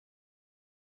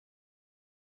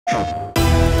The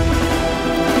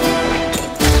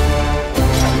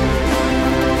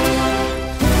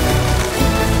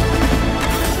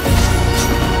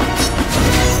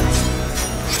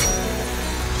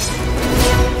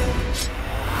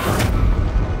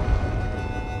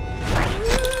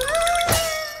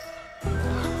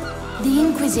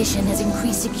Inquisition has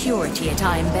increased security at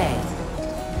Iron Bay.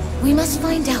 We must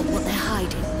find out what they're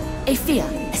hiding. Aphia,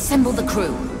 assemble the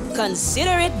crew.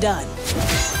 Consider it done.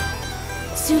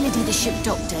 Sulidi the ship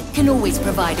doctor can always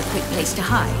provide a quick place to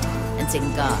hide and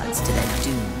send guards to their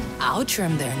doom. I'll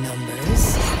trim their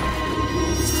numbers.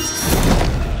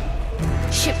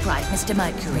 Shipwright, Mr.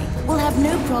 Mercury, will have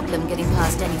no problem getting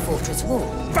past any fortress wall.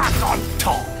 Back on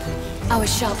top! Our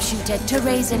sharpshooter,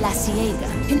 Teresa La Ciega,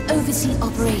 can oversee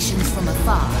operations from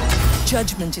afar.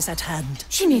 Judgment is at hand.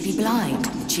 She may be blind,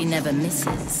 but she never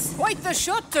misses. Quite the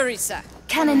shot, Teresa.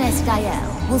 Canoness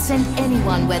Gael will send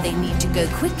anyone where they need to go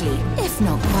quickly, if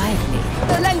not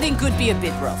quietly. The landing could be a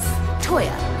bit rough.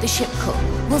 Toya, the ship cook,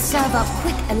 will serve up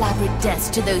quick, elaborate deaths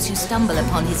to those who stumble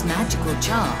upon his magical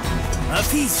charm. A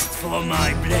feast for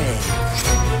my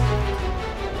blade.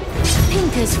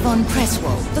 Pincus von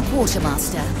Presswald, the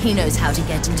quartermaster. He knows how to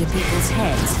get into people's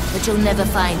heads, but you'll never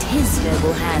find his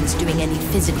noble hands doing any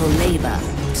physical labor.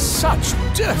 Such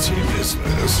dirty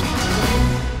business.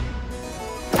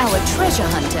 Our treasure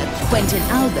hunter, Quentin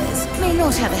Albers, may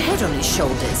not have a head on his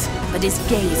shoulders, but his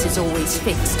gaze is always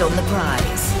fixed on the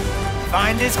prize.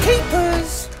 Finders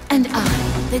keepers. And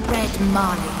I, the Red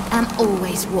Marley, am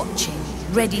always watching,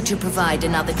 ready to provide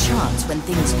another chance when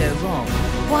things go wrong.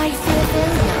 Why fear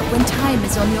failure when time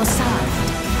is on your side?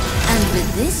 And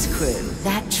with this crew,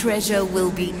 that treasure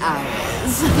will be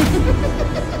ours.